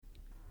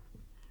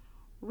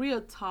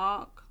Real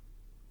talk,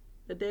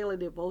 the daily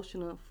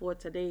devotional for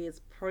today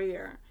is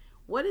prayer.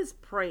 What is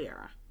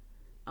prayer?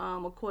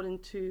 According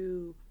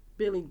to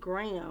Billy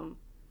Graham,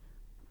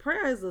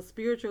 prayer is a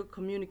spiritual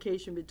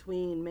communication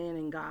between man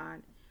and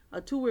God, a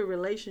two-way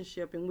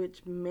relationship in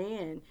which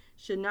man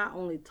should not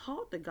only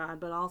talk to God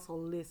but also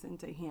listen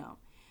to him.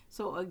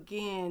 So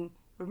again,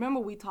 remember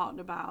we talked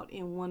about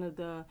in one of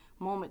the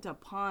moment to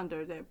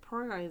ponder that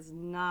prayer is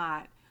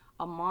not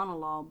a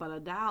monologue but a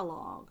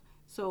dialogue.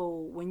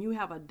 So when you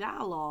have a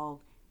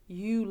dialogue,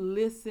 you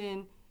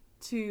listen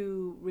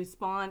to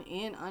respond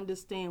and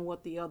understand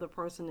what the other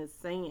person is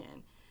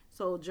saying.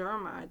 So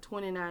Jeremiah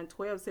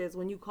 29:12 says,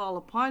 when you call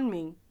upon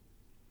me,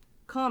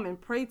 come and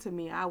pray to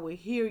me, I will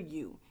hear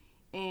you.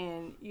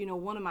 And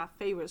one of my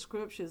favorite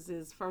scriptures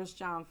is 1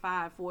 John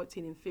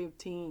 5:14 and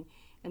 15.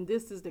 And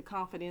this is the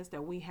confidence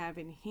that we have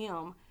in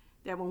him,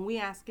 that when we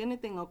ask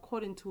anything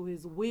according to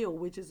his will,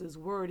 which is his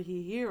word,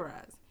 he hears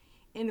us.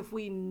 And if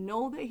we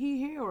know that he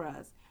hears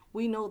us,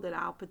 we know that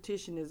our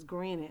petition is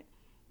granted.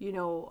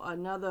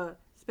 Another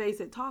space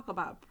that talk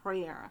about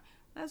prayer.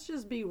 Let's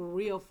just be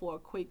real for a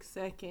quick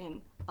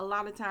second. A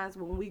lot of times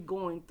when we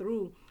going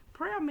through,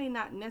 prayer may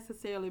not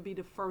necessarily be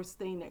the first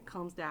thing that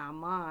comes to our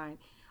mind.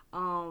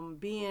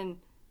 Being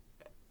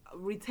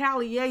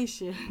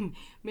retaliation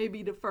may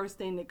be the first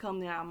thing that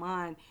comes to our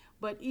mind.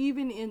 But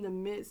even in the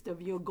midst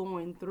of your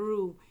going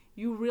through,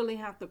 you really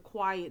have to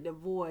quiet the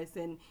voice.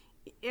 And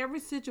every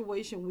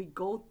situation we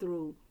go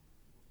through,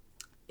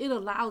 it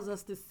allows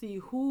us to see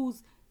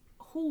whose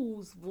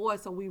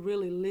voice are we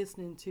really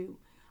listening to.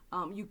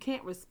 You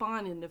can't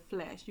respond in the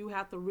flesh. You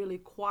have to really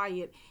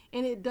quiet.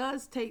 And it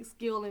does take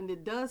skill, and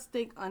it does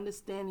take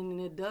understanding, and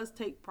it does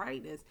take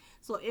practice.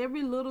 So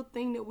every little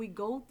thing that we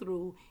go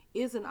through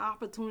is an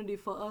opportunity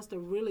for us to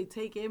really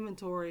take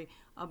inventory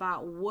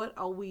about what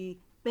are we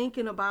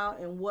thinking about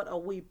and what are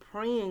we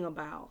praying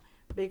about.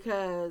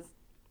 Because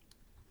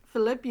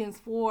Philippians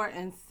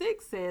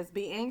 4:6 says,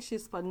 be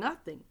anxious for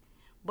nothing,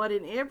 but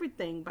in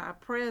everything, by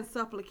prayer and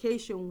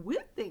supplication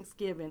with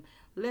thanksgiving,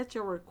 let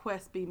your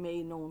requests be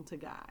made known to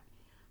God.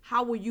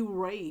 How were you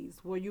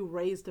raised? Were you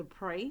raised to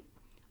pray?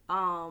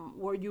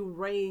 Were you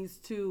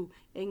raised to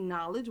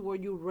acknowledge? Were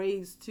you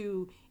raised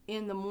to,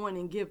 in the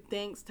morning, give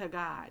thanks to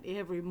God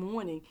every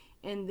morning?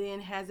 And then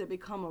has it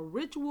become a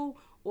ritual,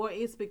 or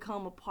it's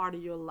become a part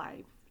of your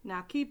life?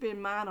 Now, keep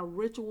in mind, a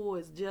ritual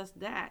is just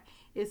that.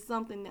 It's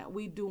something that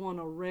we do on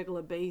a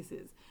regular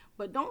basis.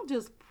 But don't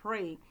just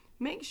pray.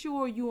 Make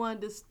sure you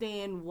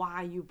understand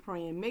why you're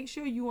praying. Make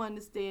sure you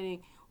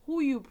understanding who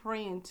you're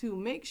praying to.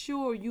 Make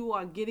sure you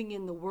are getting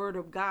in the Word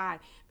of God,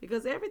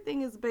 because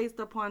everything is based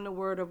upon the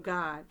Word of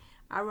God.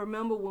 I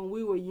remember when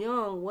we were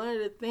young, one of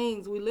the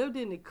things, we lived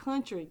in the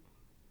country,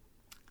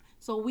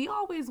 so we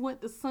always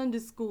went to Sunday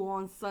school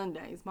on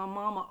Sundays. My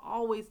mama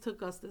always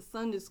took us to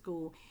Sunday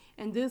school,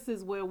 and this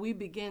is where we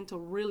began to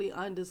really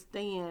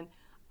understand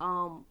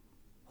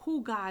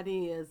who God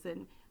is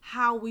and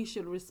how we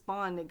should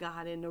respond to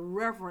God and the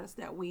reverence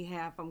that we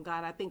have from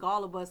God. I think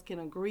all of us can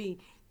agree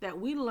that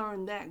we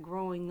learned that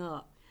growing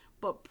up.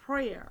 But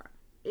prayer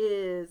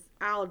is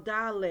our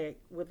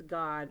dialect with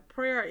God.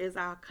 Prayer is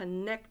our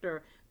connector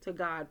to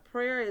God.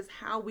 Prayer is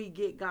how we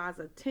get God's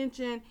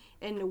attention,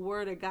 and the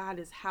Word of God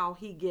is how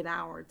He get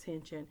our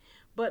attention.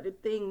 But the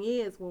thing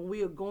is, when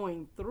we are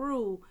going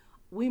through,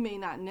 we may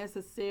not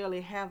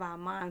necessarily have our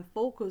mind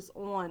focused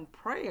on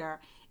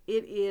prayer.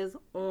 It is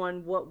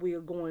on what we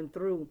are going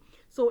through.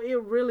 So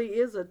it really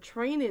is a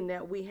training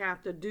that we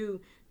have to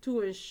do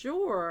to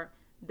ensure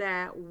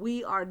that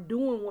we are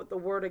doing what the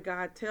Word of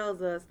God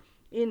tells us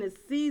in the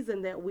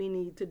season that we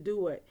need to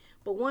do it.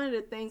 But one of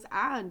the things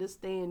I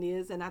understand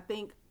is, and I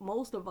think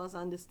most of us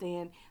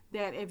understand,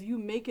 that if you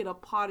make it a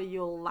part of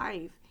your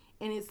life,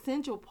 an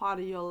essential part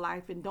of your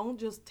life, and don't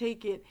just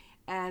take it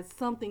as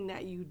something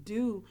that you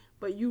do,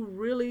 but you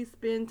really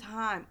spend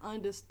time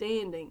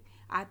understanding.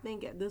 I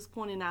think at this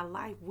point in our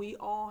life, we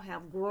all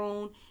have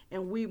grown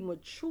and we've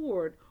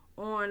matured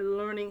on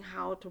learning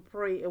how to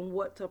pray and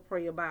what to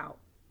pray about.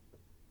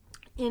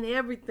 In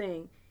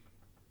everything,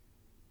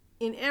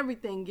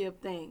 give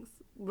thanks.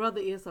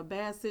 Whether it's a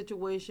bad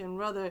situation,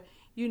 whether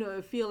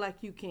it feel like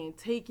you can't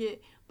take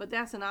it, but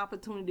that's an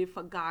opportunity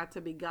for God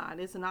to be God.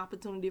 It's an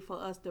opportunity for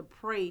us to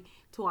pray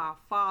to our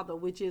Father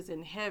which is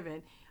in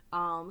heaven,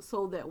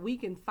 so that we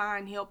can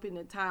find help in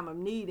the time of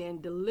need,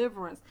 and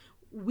deliverance,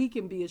 we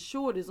can be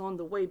assured, is on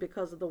the way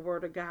because of the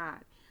Word of God.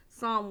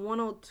 Psalm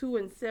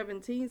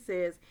 102:17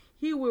 says,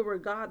 He will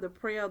regard the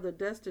prayer of the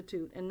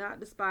destitute and not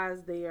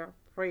despise their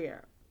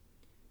prayer.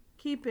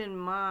 Keep in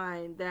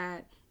mind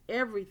that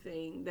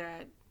everything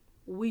that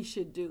we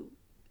should do,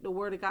 the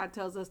Word of God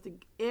tells us to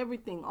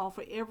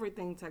offer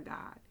everything to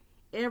God.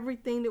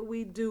 Everything that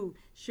we do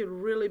should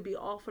really be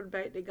offered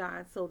back to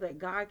God, so that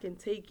God can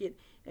take it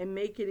and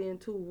make it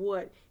into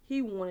what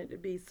He wanted to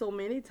be. So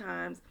many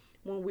times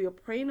when we are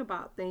praying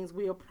about things,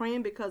 we are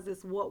praying because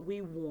it's what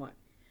we want.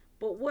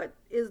 But what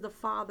is the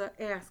Father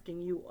asking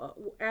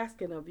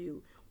of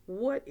you?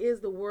 What is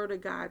the Word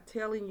of God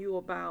telling you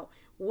about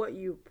what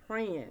you're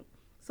praying?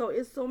 So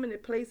it's so many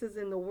places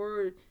in the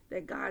word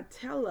that God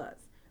tell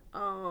us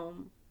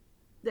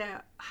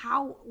that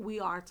how we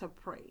are to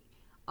pray,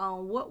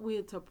 what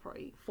we're to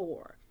pray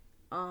for.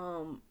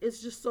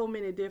 It's just so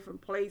many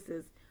different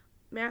places.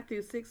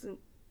 Matthew 6 and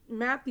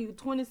Matthew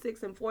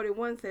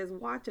 26:41 says,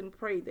 "Watch and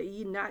pray that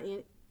ye not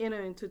enter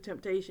into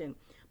temptation.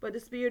 But the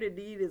spirit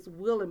indeed is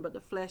willing, but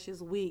the flesh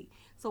is weak."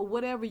 So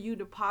whatever you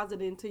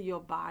deposit into your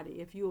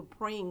body, if you're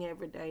praying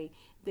every day,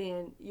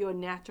 then your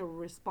natural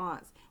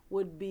response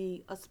would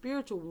be a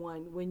spiritual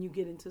one when you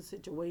get into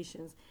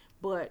situations.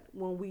 But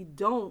when we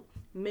don't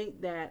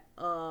make that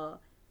a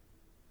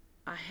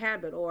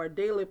habit or a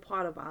daily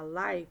part of our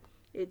life,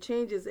 it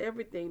changes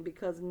everything,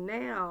 because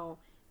now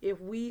if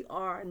we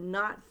are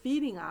not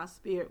feeding our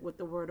spirit with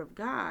the word of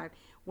God,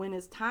 when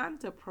it's time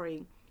to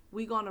pray,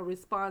 we're going to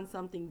respond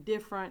something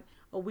different,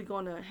 or we're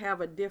going to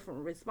have a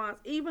different response,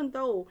 even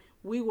though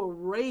we were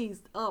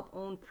raised up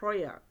on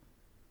prayer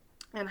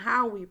and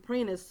how we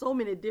pray. There's so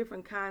many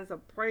different kinds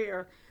of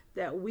prayer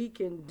that we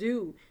can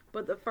do.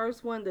 But the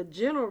first one, the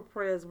general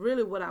prayer, is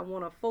really what I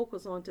want to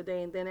focus on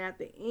today. And then at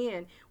the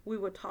end, we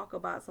will talk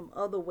about some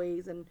other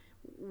ways and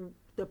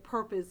the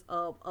purpose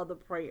of other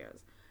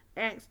prayers.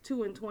 Acts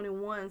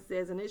 2:21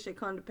 says, "And it shall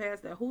come to pass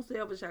that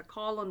whosoever shall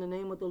call on the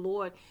name of the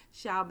Lord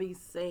shall be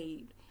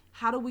saved."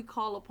 How do we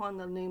call upon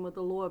the name of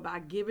the Lord? By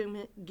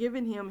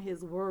giving him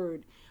his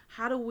word.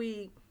 How do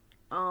we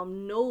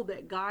know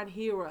that God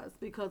hears us?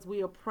 Because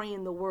we are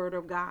praying the word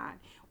of God.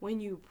 When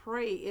you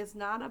pray, it's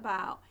not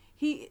about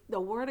the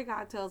word of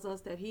God tells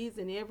us that he's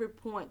in every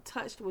point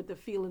touched with the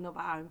feeling of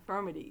our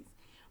infirmities.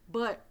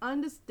 But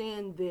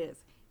understand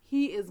this,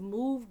 he is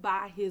moved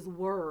by his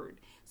word.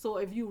 So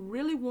if you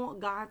really want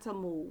God to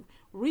move,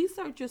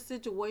 research your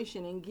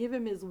situation and give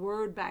him his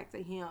word back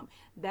to him.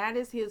 That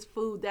is his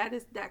food. That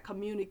is that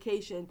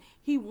communication.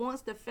 He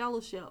wants the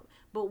fellowship,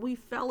 but we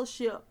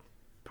fellowship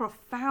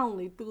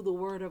profoundly through the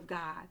word of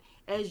God.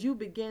 As you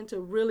begin to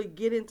really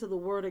get into the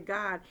word of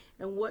God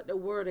and what the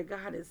word of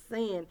God is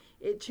saying,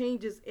 it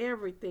changes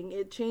everything.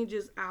 It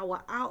changes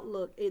our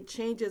outlook. It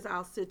changes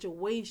our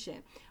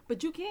situation.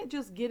 But you can't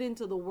just get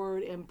into the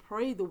word and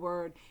pray the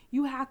word.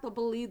 You have to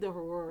believe the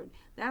word.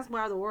 That's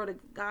why the word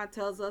of God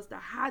tells us to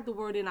hide the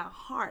word in our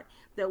heart,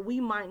 that we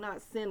might not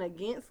sin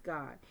against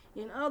God.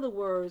 In other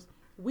words,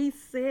 we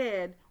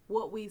said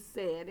what we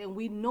said and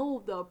we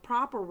know the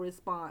proper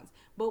response,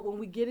 but when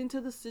we get into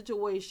the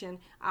situation,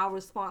 our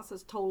response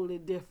is totally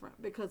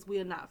different, because we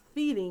are not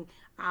feeding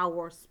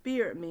our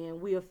spirit man.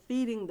 We are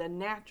feeding the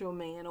natural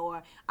man,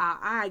 or our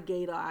eye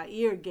gate or our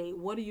ear gate.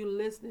 What are you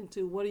listening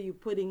to? What are you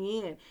putting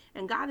in?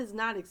 And God is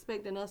not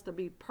expecting us to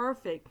be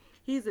perfect.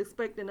 He's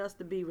expecting us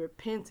to be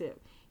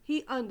repentant.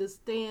 He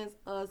understands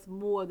us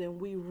more than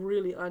we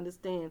really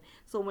understand.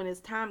 So when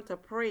it's time to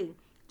pray,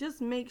 just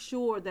make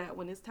sure that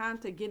when it's time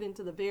to get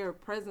into the very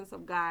presence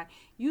of God,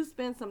 you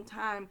spend some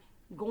time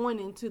going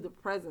into the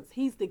presence.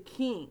 He's the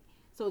king.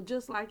 So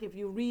just like if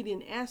you read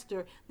in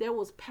Esther, there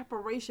was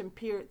preparation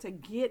period to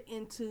get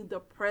into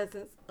the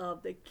presence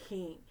of the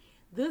king.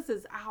 This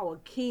is our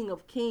King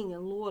of Kings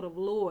and Lord of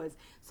Lords.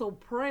 So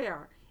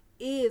prayer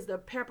is the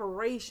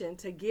preparation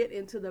to get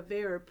into the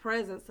very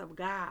presence of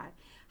God.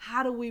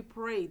 How do we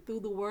pray?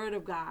 Through the word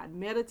of God.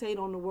 Meditate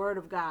on the word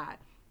of God.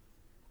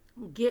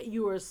 Get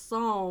you a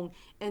song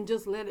and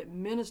just let it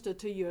minister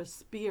to your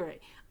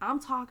spirit. I'm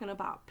talking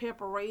about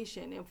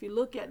preparation. If you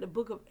look at the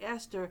book of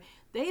Esther,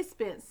 they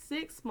spent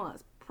 6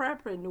 months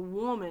preparing the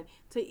woman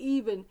to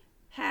even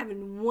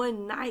having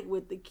one night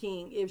with the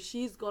king. If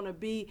she's going to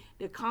be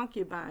the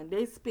concubine,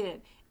 they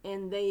spent,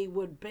 and they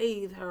would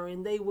bathe her,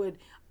 and they would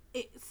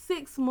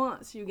 6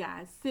 months, you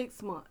guys,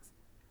 6 months.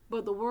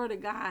 But the word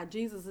of God,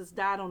 Jesus has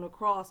died on the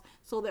cross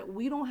so that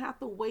we don't have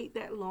to wait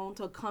that long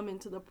to come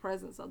into the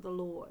presence of the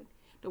Lord.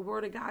 The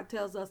word of God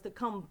tells us to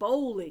come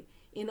boldly,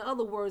 in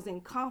other words, in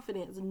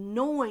confidence,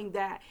 knowing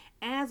that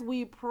as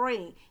we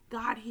pray,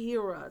 God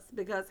hears us,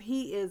 because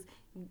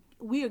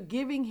we are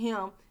giving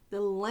him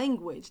the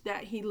language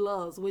that he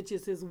loves, which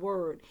is his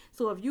word.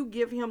 So if you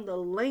give him the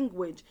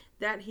language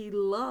that he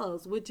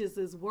loves, which is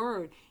his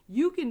word,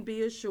 you can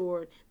be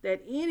assured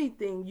that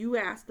anything you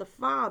ask the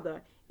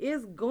Father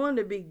is going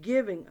to be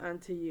given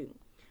unto you.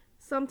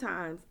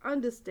 Sometimes,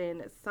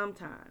 understand that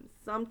sometimes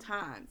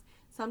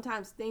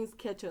things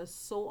catch us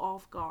so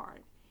off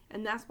guard.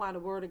 And that's why the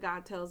word of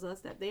God tells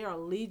us that there are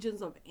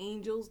legions of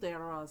angels that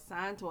are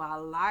assigned to our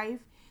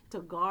life to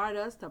guard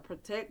us, to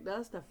protect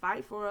us, to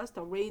fight for us,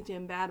 to rage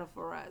in battle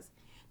for us.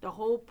 The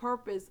whole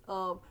purpose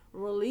of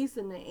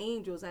releasing the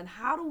angels. And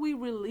how do we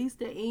release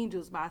the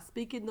angels? By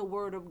speaking the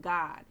word of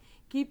God.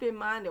 Keep in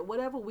mind that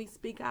whatever we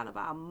speak out of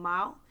our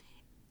mouth,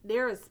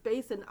 there is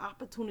space and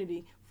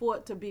opportunity for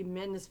it to be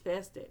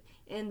manifested.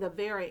 And the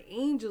very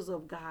angels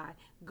of God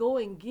go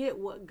and get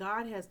what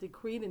God has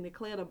decreed and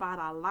declared about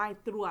our life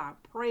through our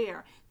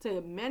prayer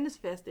to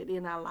manifest it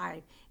in our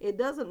life. It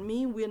doesn't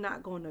mean we're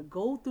not going to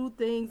go through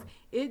things.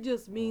 It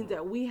just means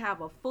that we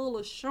have a full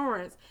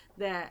assurance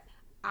that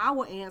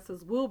our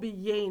answers will be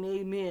yea and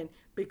amen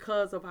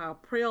because of our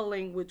prayer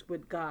language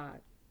with God.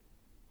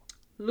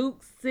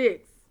 Luke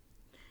 6:12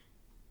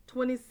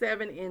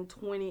 27 and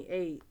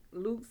 28.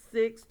 Luke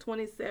 6,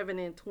 27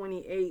 and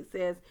 28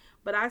 says,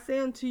 "But I say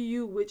unto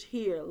you which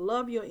hear,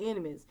 love your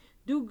enemies,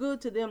 do good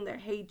to them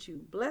that hate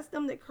you, bless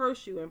them that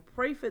curse you, and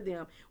pray for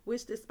them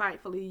which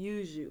despitefully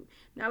use you."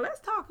 Now let's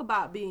talk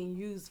about being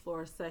used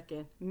for a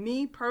second.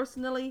 Me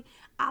personally,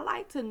 I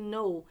like to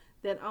know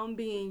that I'm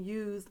being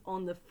used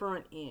on the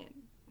front end.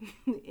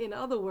 In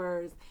other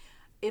words,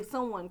 if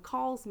someone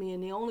calls me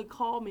and they only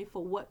call me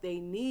for what they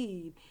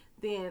need,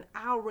 then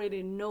I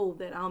already know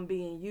that I'm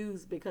being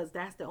used because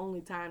that's the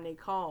only time they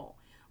call.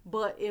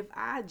 But if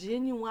I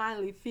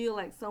genuinely feel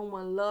like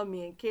someone love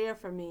me and care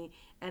for me,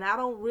 and I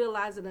don't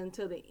realize it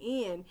until the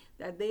end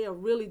that they are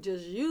really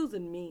just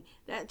using me,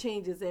 that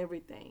changes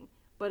everything.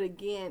 But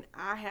again,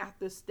 I have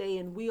to stay,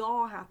 and we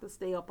all have to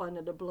stay up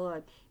under the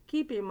blood.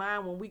 Keep in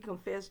mind, when we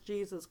confess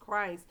Jesus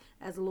Christ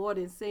as Lord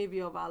and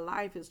Savior of our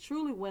life, is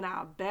truly when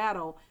our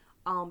battle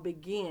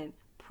begin.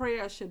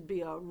 Prayer should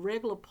be a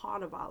regular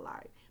part of our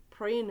life.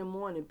 Pray in the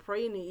morning,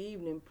 pray in the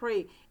evening,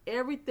 pray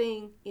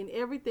in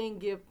everything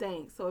give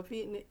thanks. So if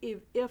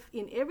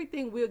in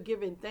everything we're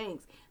giving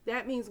thanks,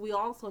 that means we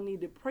also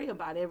need to pray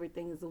about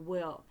everything as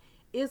well.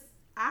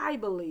 I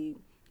believe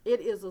it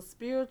is a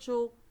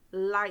spiritual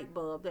light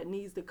bulb that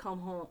needs to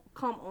come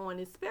on,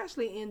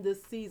 especially in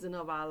this season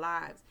of our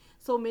lives.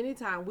 So many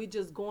times we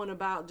just going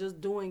about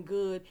just doing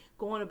good,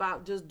 going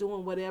about just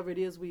doing whatever it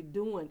is we're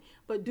doing.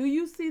 But do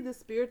you see the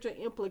spiritual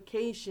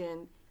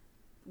implication?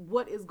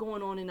 What is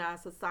going on in our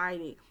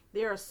society?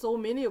 There are so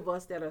many of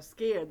us that are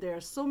scared. There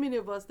are so many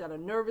of us that are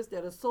nervous.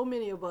 There are so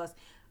many of us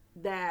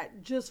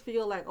that just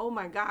feel like, oh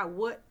my God,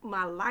 what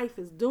my life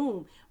is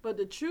doomed. But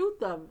the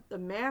truth of the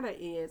matter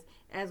is,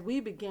 as we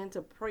begin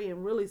to pray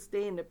and really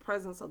stay in the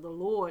presence of the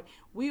Lord,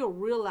 we'll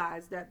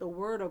realize that the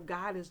word of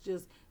God is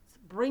just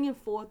bringing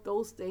forth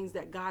those things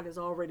that God has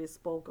already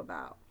spoke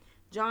about.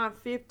 John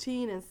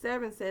 15 and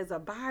 7 says,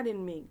 "Abide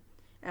in me,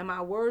 and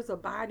my words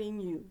abide in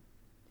you.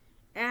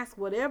 Ask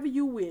whatever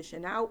you wish,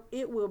 and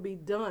it will be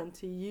done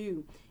to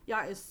you."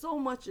 Y'all, it's so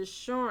much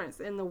assurance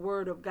in the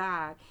word of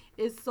God.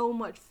 It's so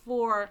much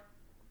forecasting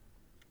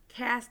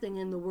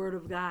in the word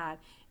of God.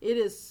 It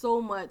is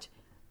so much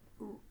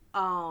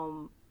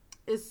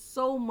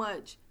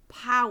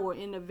power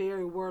in the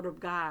very word of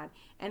God.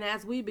 And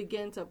as we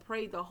begin to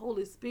pray, the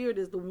Holy Spirit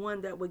is the one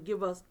that will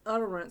give us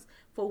utterance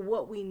for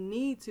what we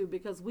need to,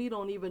 because we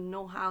don't even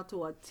know how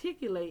to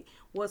articulate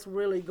what's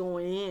really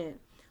going in.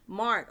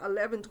 Mark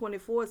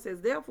 11:24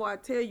 says, "Therefore I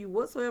tell you,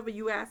 whatsoever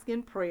you ask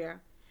in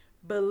prayer,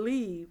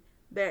 believe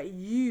that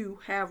you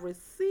have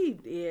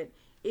received it,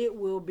 it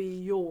will be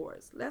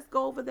yours." Let's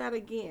go over that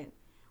again.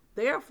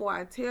 "Therefore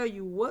I tell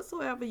you,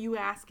 whatsoever you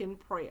ask in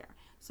prayer."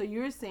 So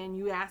you're saying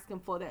you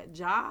asking for that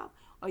job,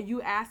 or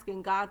you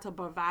asking God to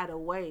provide a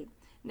way.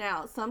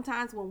 Now,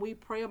 sometimes when we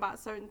pray about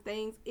certain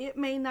things, it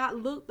may not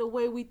look the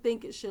way we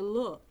think it should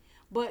look.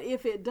 But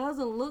if it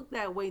doesn't look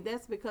that way,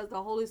 that's because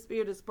the Holy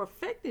Spirit is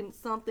perfecting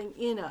something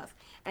in us.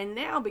 And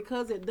now,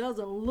 because it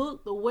doesn't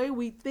look the way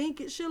we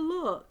think it should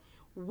look,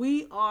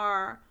 we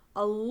are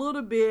a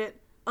little bit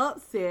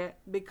upset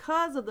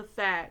because of the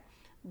fact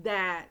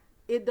that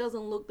it doesn't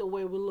look the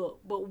way we look.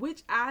 But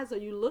which eyes are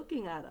you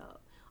looking out of?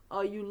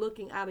 Are you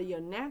looking out of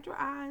your natural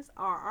eyes,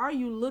 or are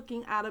you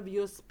looking out of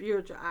your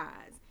spiritual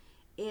eyes?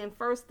 In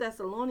 1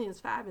 Thessalonians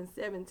 5 and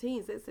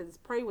 17, it says,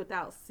 "Pray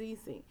without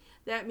ceasing."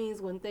 That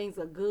means when things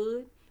are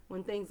good,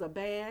 when things are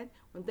bad,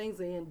 when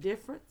things are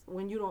indifferent,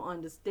 when you don't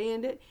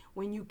understand it,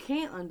 when you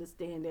can't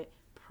understand it,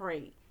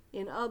 pray.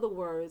 In other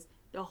words,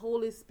 the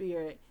Holy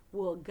Spirit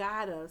will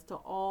guide us to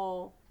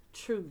all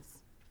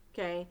truths.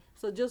 Okay?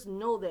 So just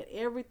know that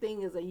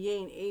everything is a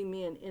yea and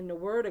amen in the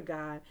Word of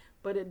God,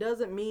 but it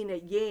doesn't mean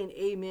that yea and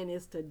amen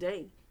is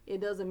today.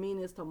 It doesn't mean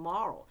it's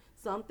tomorrow.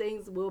 Some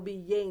things will be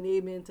yea and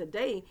amen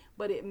today,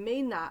 but it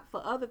may not,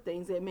 for other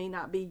things, it may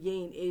not be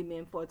yea and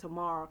amen for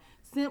tomorrow,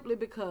 simply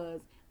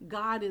because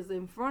God is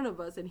in front of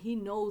us and he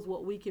knows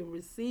what we can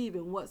receive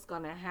and what's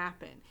going to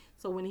happen.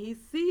 So when he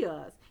sees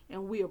us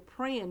and we are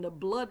praying, the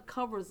blood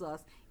covers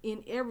us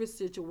in every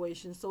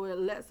situation. So it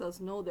lets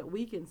us know that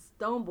we can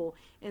stumble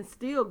and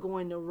still go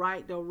in the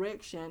right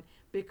direction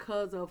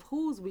because of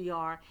whose we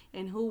are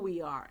and who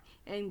we are.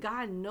 And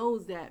God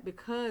knows that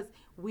because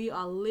we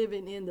are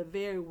living in the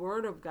very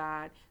word of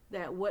God,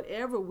 that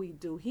whatever we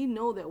do, he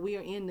knows that we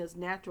are in this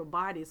natural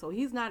body. So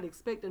he's not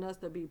expecting us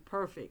to be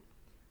perfect.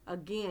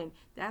 Again,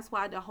 that's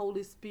why the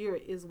Holy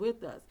Spirit is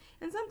with us.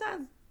 And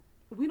sometimes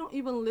we don't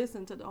even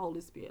listen to the Holy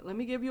Spirit. Let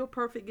me give you a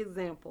perfect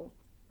example.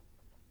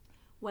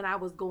 When I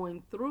was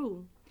going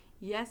through,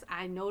 yes,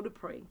 I know to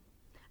pray.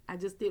 I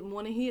just didn't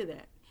want to hear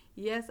that.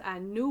 Yes, I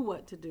knew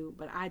what to do,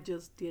 but I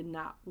just did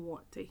not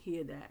want to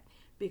hear that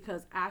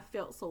because I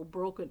felt so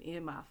broken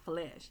in my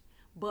flesh.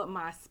 But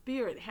my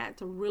spirit had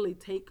to really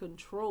take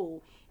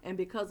control. And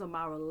because of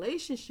my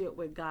relationship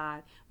with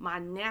God, my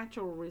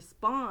natural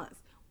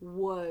response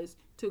was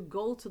to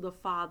go to the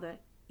Father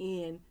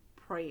in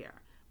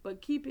prayer. But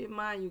keep in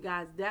mind, you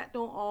guys, that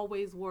don't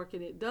always work.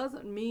 And it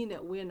doesn't mean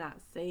that we're not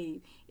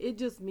saved. It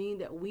just means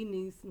that we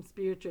need some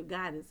spiritual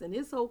guidance. And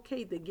it's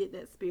okay to get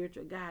that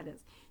spiritual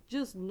guidance.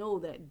 just know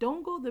that.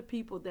 Don't go to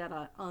people that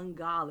are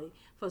ungodly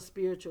for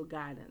spiritual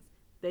guidance.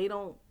 They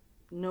don't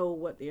know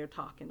what they're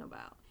talking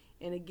about.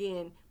 And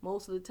again,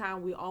 most of the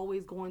time we're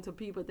always going to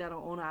people that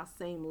are on our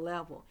same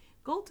level.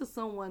 Go to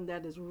someone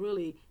that is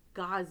really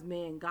God's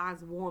man,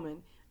 God's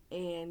woman,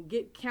 and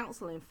get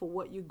counseling for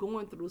what you're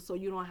going through so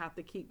you don't have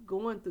to keep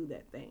going through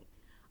that thing.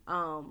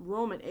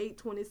 Romans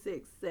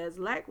 8:26 says,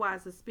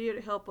 likewise the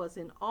Spirit help us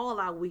in all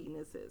our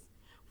weaknesses,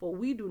 for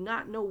we do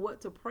not know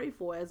what to pray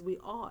for as we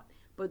ought,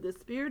 but the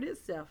Spirit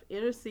itself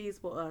intercedes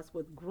for us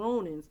with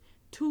groanings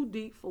too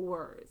deep for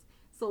words.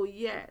 So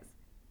yes,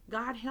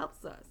 God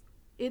helps us.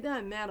 It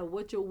doesn't matter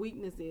what your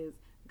weakness is.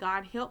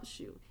 God helps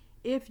you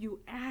if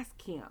you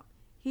ask him.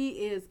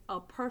 He is a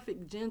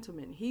perfect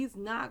gentleman. He's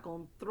not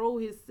going to throw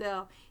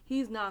himself.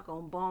 He's not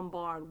going to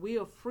bombard. We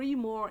are free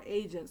moral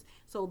agents.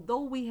 So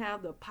though we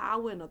have the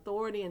power and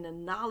authority and the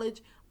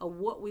knowledge of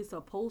what we're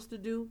supposed to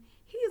do,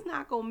 he's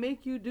not going to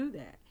make you do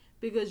that,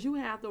 because you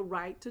have the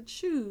right to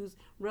choose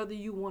whether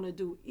you want to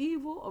do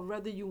evil or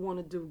whether you want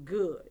to do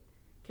good.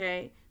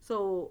 Okay?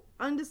 So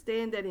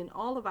understand that in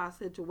all of our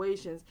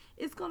situations,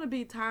 it's going to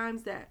be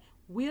times that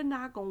we're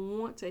not going to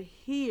want to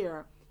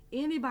hear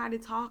anybody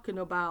talking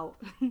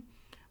about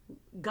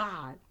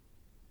God.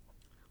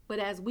 But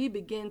as we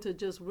begin to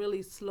just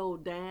really slow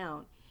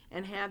down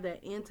and have that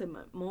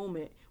intimate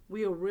moment,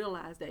 we'll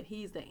realize that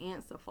he's the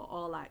answer for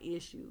all our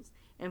issues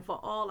and for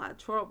all our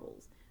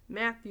troubles.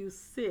 Matthew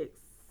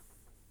 6.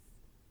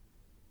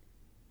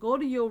 Go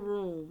to your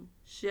room,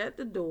 shut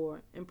the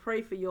door, and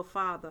pray for your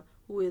Father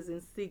who is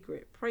in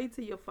secret. Pray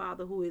to your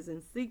Father who is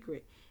in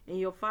secret, and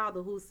your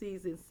Father who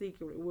sees in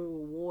secret will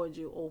reward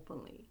you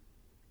openly.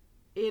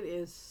 It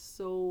is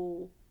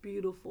so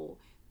beautiful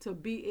to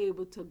be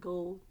able to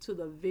go to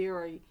the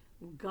very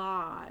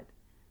God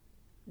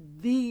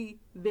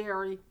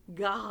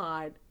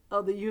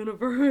of the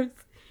universe,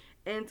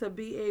 and to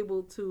be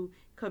able to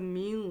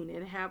commune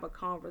and have a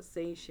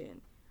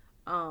conversation.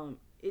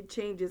 It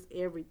changes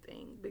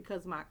everything,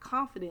 because my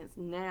confidence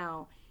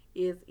now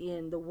is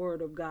in the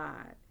Word of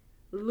God.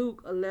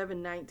 Luke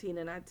 11:19,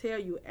 and I tell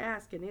you,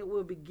 ask and it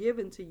will be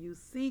given to you,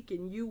 seek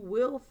and you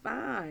will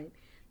find,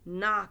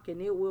 knock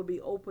and it will be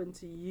open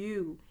to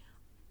you.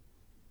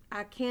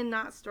 I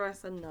cannot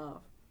stress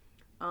enough.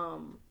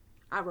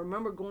 I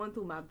remember going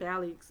through my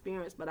valley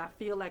experience, but I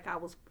feel like I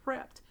was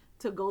prepped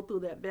to go through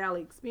that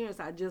valley experience.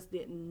 I just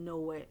didn't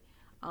know it.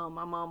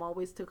 My mom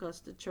always took us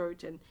to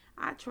church, and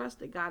I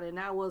trusted God, and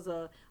I was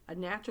a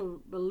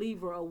natural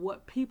believer of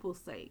what people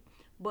say.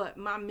 But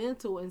my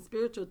mental and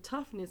spiritual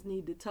toughness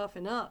needed to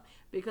toughen up,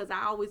 because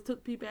I always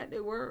took people at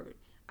their word.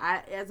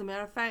 As a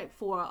matter of fact,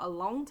 for a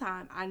long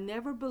time, I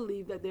never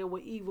believed that there were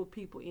evil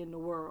people in the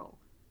world.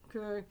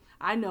 Okay,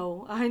 I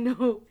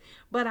know,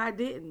 but I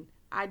didn't.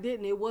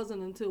 It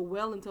wasn't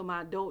until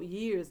my adult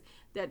years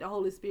that the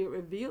Holy Spirit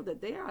revealed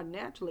that there are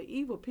naturally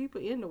evil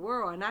people in the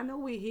world. And I know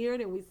we hear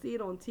it and we see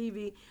it on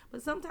TV,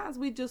 but sometimes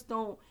we just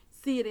don't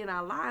see it in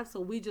our lives, so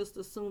we just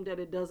assume that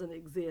it doesn't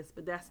exist.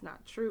 But that's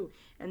not true.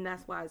 And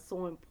that's why it's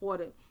so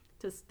important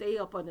to stay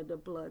up under the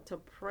blood, to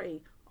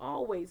pray,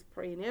 always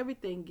pray, and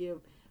everything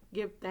give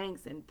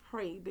thanks and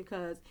pray,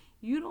 because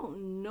you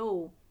don't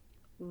know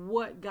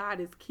what God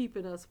is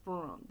keeping us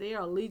from. There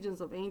are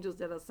legions of angels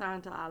that are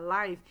assigned to our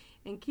life.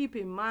 And keep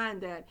in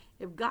mind that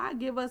if God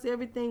give us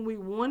everything we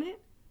wanted,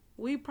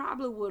 we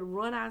probably would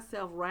run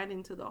ourselves right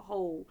into the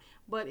hole.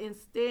 But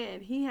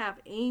instead, he have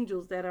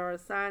angels that are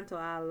assigned to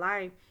our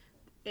life,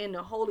 and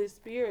the Holy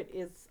Spirit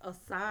is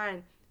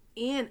assigned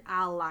in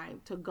our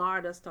life to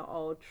guard us to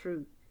all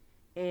truth.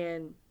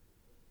 And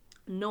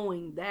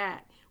knowing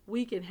that,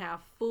 we can have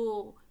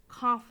full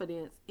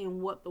confidence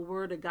in what the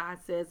Word of God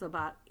says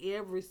about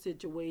every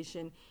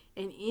situation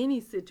and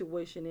any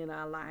situation in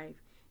our life.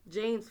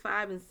 James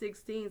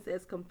 5:16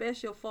 says,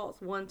 confess your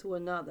faults one to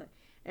another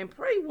and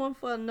pray one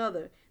for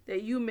another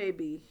that you may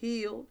be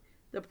healed.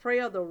 The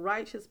prayer of the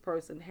righteous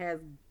person has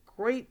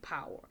great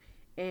power,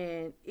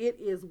 and it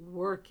is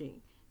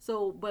working.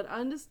 So, but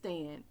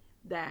understand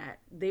that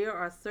there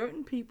are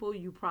certain people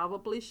you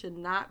probably should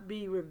not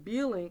be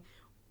revealing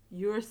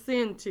your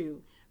sin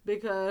to,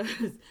 because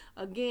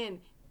again,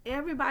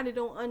 everybody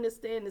don't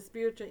understand the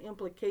spiritual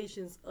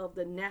implications of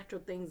the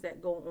natural things that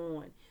go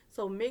on.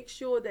 So make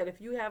sure that if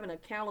you have an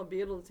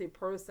accountability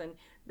person,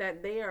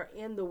 that they are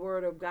in the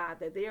Word of God,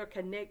 that they are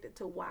connected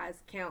to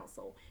wise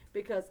counsel,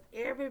 because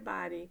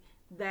everybody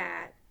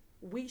that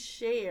we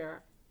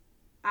share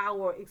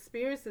our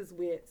experiences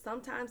with,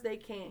 sometimes they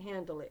can't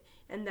handle it.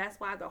 And that's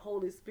why the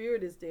Holy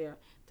Spirit is there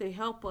to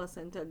help us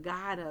and to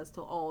guide us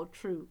to all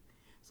truth.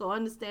 So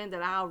understand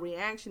that our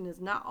reaction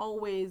is not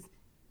always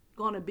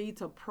going to be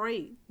to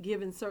pray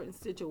given certain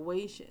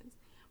situations,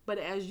 but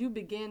as you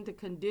begin to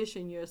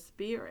condition your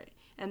spirit,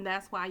 and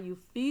that's why you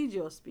feed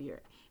your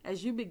spirit,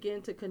 as you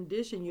begin to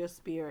condition your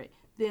spirit,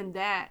 then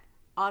that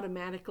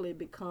automatically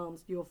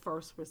becomes your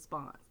first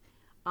response.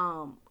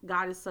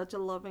 God is such a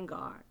loving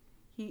God.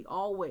 He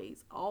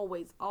always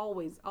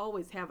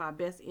have our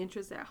best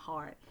interests at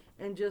heart.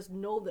 And just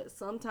know that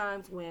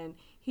sometimes when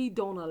he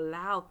don't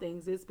allow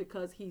things, it's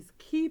because he's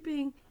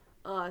keeping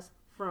us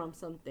from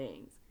some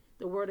things.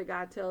 The Word of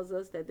God tells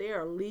us that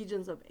there are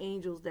legions of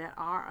angels that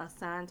are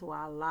assigned to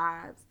our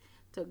lives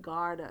to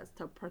guard us,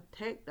 to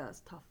protect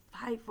us, to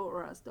fight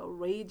for us, to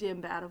rage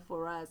in battle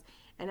for us.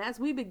 And as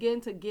we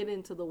begin to get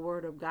into the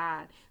Word of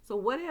God, so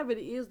whatever it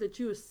is that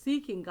you are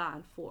seeking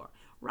God for,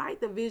 write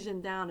the vision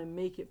down and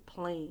make it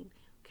plain.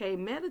 Okay,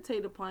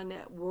 meditate upon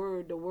that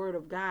word, the Word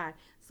of God,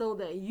 so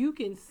that you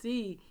can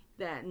see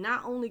that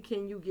not only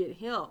can you get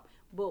help,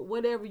 but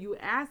whatever you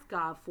ask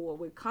God for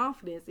with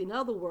confidence. In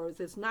other words,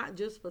 it's not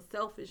just for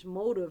selfish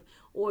motive,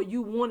 or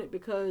you want it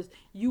because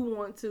you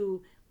want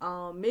to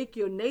make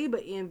your neighbor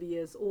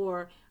envious,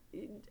 or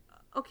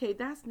okay,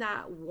 that's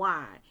not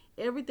why.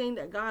 Everything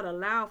that God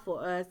allowed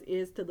for us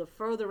is to the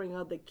furthering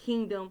of the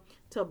kingdom,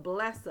 to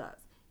bless us.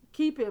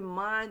 Keep in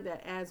mind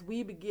that as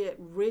we get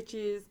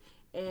riches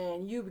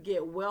and you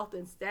get wealth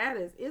and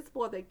status, it's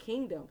for the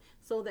kingdom,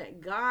 so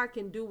that God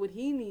can do what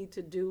he needs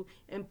to do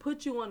and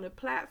put you on the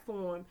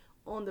platform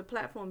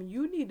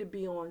you need to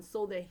be on,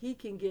 so that he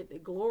can get the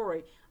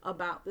glory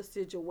about the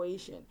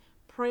situation.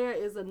 Prayer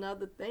is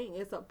another thing.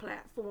 It's a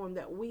platform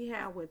that we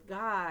have with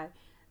God,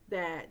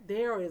 that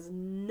there is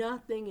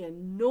nothing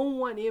and no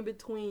one in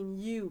between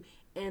you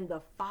and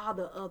the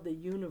Father of the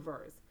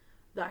universe,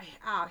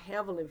 our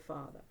Heavenly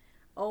Father.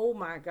 Oh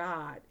my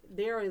God,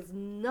 there is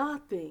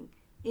nothing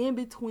in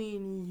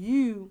between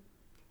you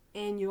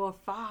and your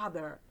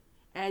Father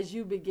as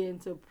you begin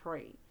to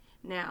pray.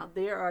 Now,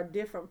 there are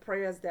different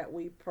prayers that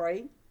we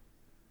pray.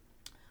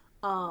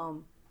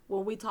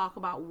 When we talk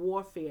about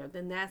warfare,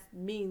 then that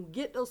means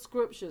get those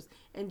scriptures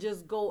and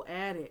just go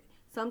at it.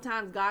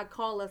 Sometimes God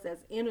calls us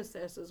as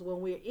intercessors. When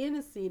we're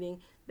interceding,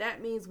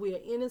 that means we are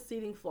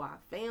interceding for our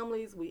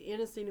families, we're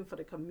interceding for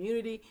the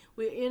community,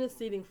 we're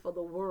interceding for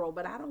the world.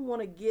 But I don't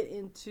want to get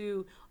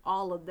into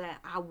all of that.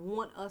 I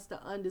want us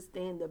to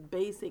understand the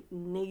basic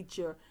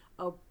nature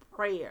of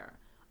prayer.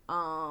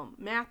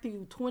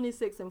 Matthew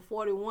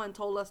 26:41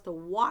 told us to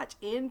watch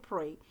and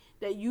pray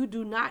that you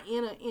do not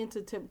enter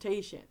into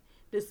temptation.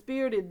 The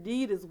spirit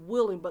indeed is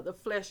willing, but the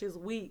flesh is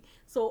weak.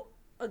 So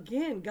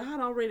again, God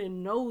already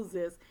knows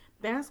this.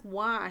 That's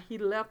why he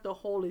left the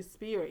Holy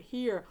Spirit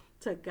here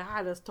to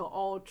guide us to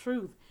all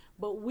truth.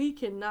 But we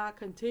cannot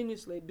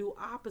continuously do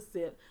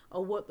opposite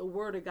of what the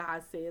Word of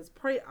God says.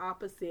 Pray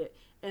opposite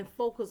and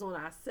focus on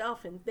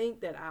ourselves and think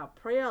that our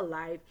prayer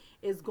life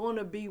is going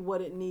to be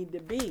what it need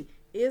to be.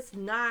 It's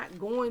not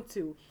going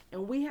to.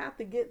 And we have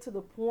to get to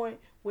the point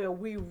where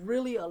we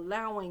really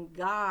allowing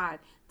God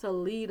to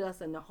lead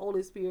us and the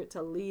Holy Spirit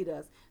to lead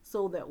us,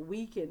 so that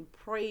we can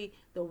pray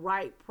the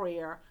right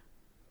prayer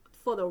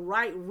for the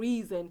right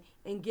reason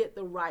and get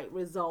the right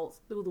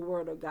results through the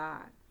Word of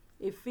God.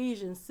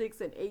 Ephesians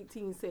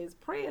 6:18 says,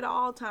 pray at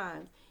all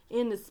times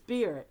in the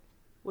Spirit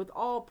with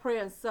all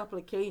prayer and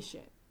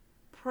supplication.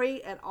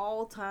 Pray at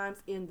all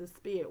times in the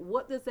Spirit.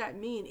 What does that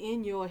mean?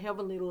 In your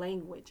heavenly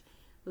language.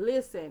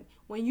 Listen,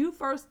 when you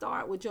first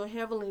start with your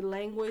heavenly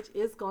language,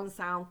 it's going to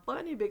sound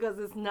funny because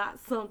it's not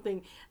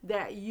something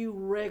that you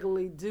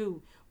regularly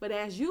do. But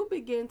as you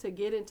begin to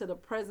get into the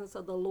presence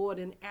of the Lord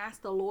and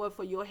ask the Lord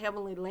for your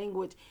heavenly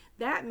language,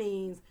 that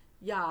means,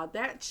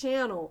 that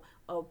channel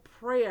of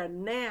prayer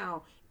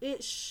now,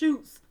 it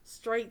shoots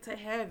straight to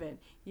heaven.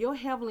 Your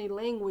heavenly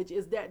language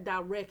is that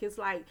direct. It's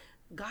like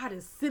God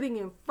is sitting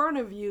in front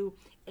of you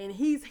and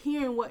he's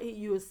hearing what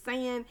you are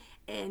saying,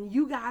 and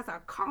you guys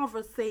are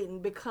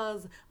conversating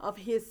because of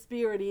his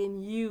spirit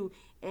in you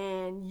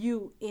and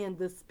you in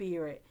the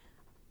spirit.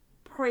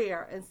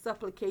 Prayer and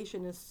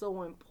supplication is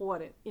so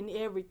important in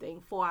everything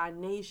for our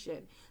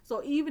nation.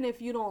 So even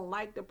if you don't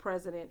like the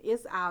president,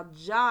 it's our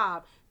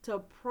job to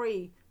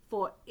pray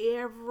for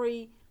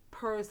every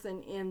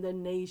person in the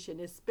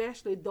nation,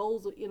 especially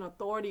those in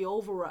authority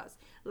over us,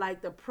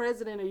 like the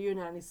president of the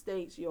United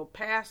States, your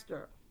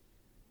pastor,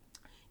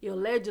 your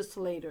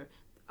legislator,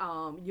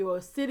 your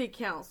city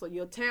council,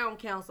 your town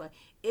council,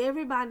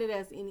 everybody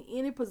that's in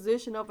any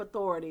position of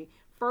authority.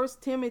 1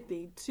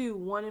 Timothy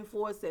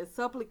 2:1-4 says,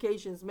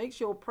 supplications, make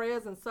sure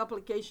prayers and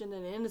supplication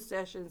and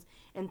intercessions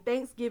and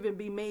thanksgiving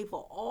be made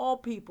for all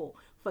people,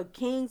 for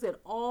kings and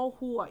all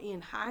who are in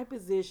high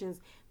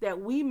positions,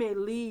 that we may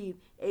lead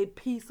a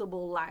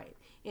peaceable life.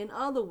 In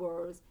other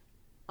words,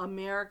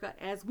 America,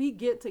 as we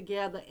get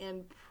together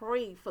and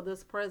pray for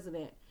this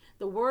president,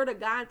 the Word of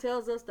God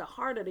tells us the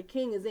heart of the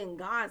king is in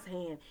God's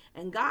hand,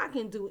 and God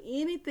can do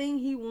anything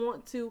he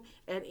wants to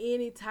at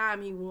any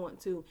time he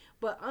wants to.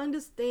 But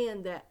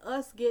understand that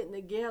us getting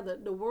together,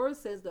 the Word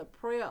says the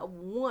prayer of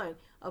one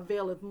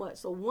availeth much.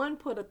 So one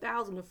put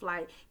 1,000 to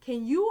flight.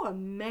 Can you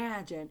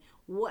imagine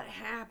what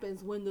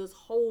happens when this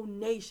whole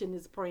nation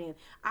is praying?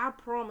 I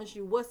promise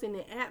you, what's in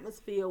the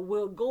atmosphere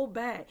will go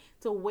back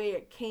to where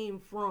it came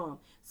from.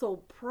 So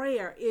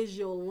prayer is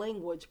your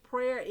language.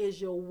 Prayer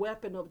is your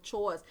weapon of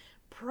choice.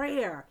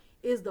 Prayer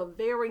is the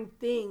very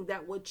thing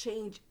that will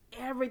change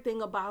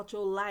everything about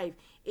your life.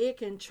 It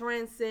can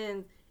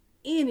transcend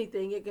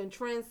anything. It can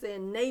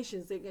transcend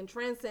nations. It can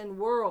transcend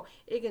world.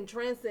 It can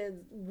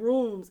transcend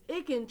rooms.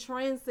 It can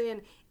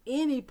transcend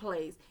any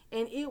place,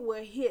 and it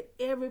will hit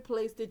every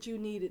place that you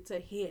need it to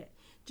hit.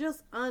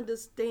 Just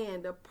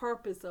understand the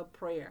purpose of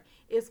prayer.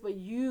 It's for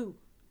you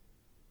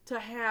to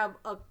have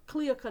a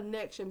clear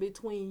connection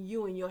between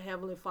you and your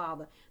Heavenly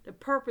Father. The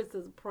purpose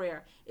of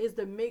prayer is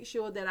to make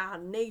sure that our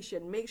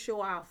nation, make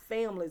sure our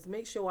families,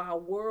 make sure our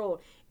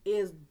world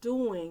is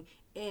doing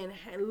and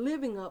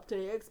living up to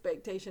the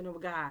expectation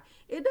of God.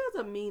 It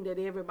doesn't mean that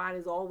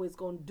everybody's always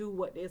going to do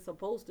what they're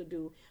supposed to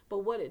do,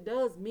 but what it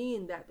does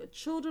mean that the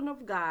children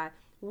of God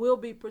will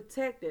be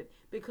protected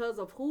because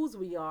of whose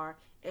we are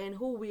and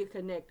who we are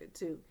connected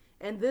to.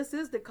 And this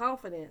is the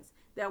confidence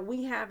that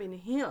we have in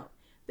Him,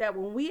 that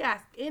when we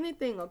ask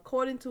anything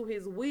according to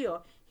His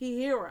will, He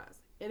hears us.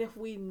 And if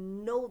we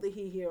know that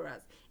He hears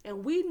us,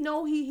 and we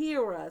know He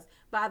hears us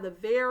by the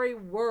very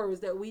words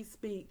that we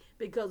speak,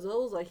 because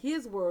those are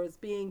His words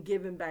being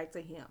given back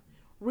to Him.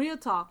 Real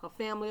Talk, a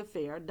Family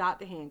Affair,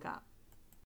 Dr. Hancock.